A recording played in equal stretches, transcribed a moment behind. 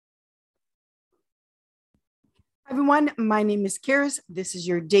Everyone, my name is Kiris. This is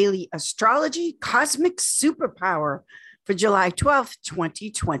your daily astrology cosmic superpower for July 12th,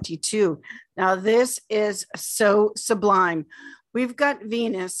 2022. Now, this is so sublime. We've got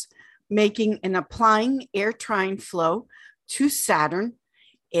Venus making and applying air trine flow to Saturn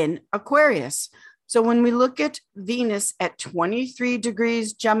in Aquarius. So when we look at Venus at 23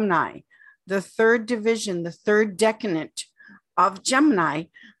 degrees Gemini, the third division, the third decadent of Gemini,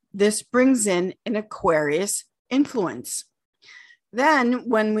 this brings in an Aquarius influence. Then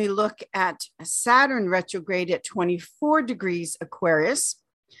when we look at Saturn retrograde at 24 degrees Aquarius,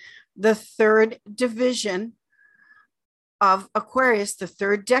 the third division of Aquarius, the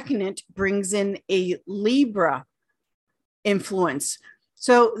third decadent, brings in a Libra influence.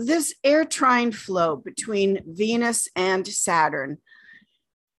 So this air trine flow between Venus and Saturn,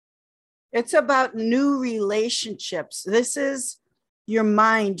 it's about new relationships. This is your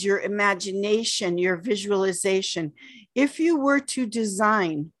mind, your imagination, your visualization. If you were to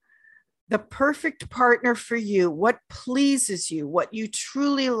design the perfect partner for you, what pleases you, what you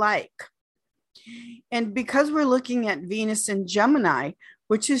truly like. And because we're looking at Venus and Gemini,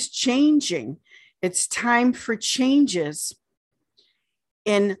 which is changing, it's time for changes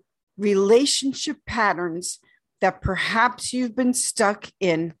in relationship patterns that perhaps you've been stuck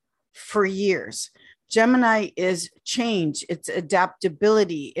in for years. Gemini is change, it's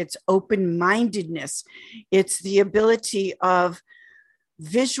adaptability, it's open-mindedness, it's the ability of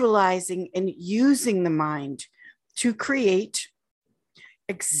visualizing and using the mind to create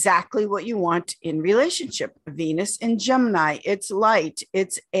exactly what you want in relationship. Venus and Gemini, it's light,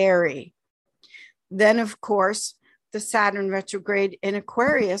 it's airy. Then, of course, the Saturn retrograde in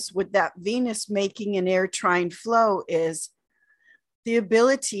Aquarius with that Venus making an air trine flow is the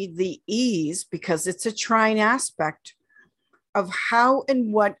ability, the ease, because it's a trine aspect of how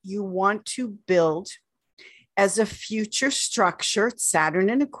and what you want to build as a future structure, Saturn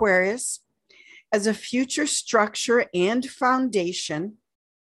and Aquarius, as a future structure and foundation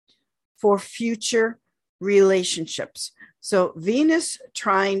for future relationships. So Venus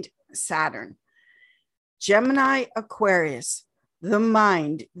trined Saturn, Gemini, Aquarius, the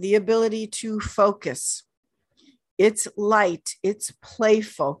mind, the ability to focus. It's light, it's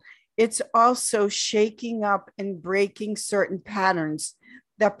playful. It's also shaking up and breaking certain patterns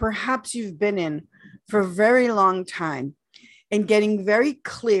that perhaps you've been in for a very long time and getting very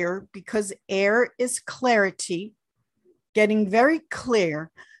clear, because air is clarity, getting very clear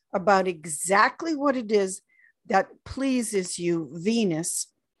about exactly what it is that pleases you,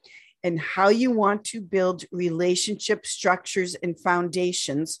 Venus, and how you want to build relationship structures and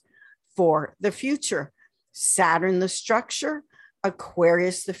foundations for the future. Saturn, the structure,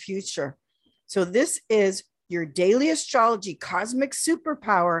 Aquarius, the future. So this is your daily astrology cosmic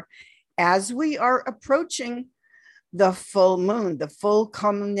superpower as we are approaching the full moon, the full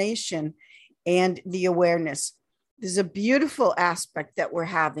culmination, and the awareness. There's a beautiful aspect that we're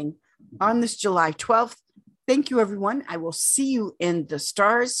having on this July 12th. Thank you, everyone. I will see you in the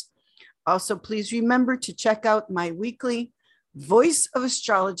stars. Also, please remember to check out my weekly Voice of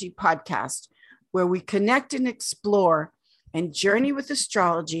Astrology podcast, where we connect and explore and journey with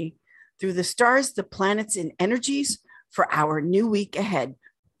astrology through the stars, the planets, and energies for our new week ahead.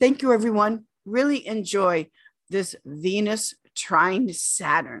 Thank you, everyone. Really enjoy this Venus trine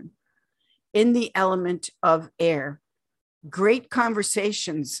Saturn in the element of air. Great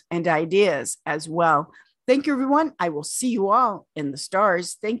conversations and ideas as well. Thank you, everyone. I will see you all in the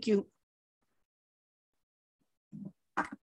stars. Thank you.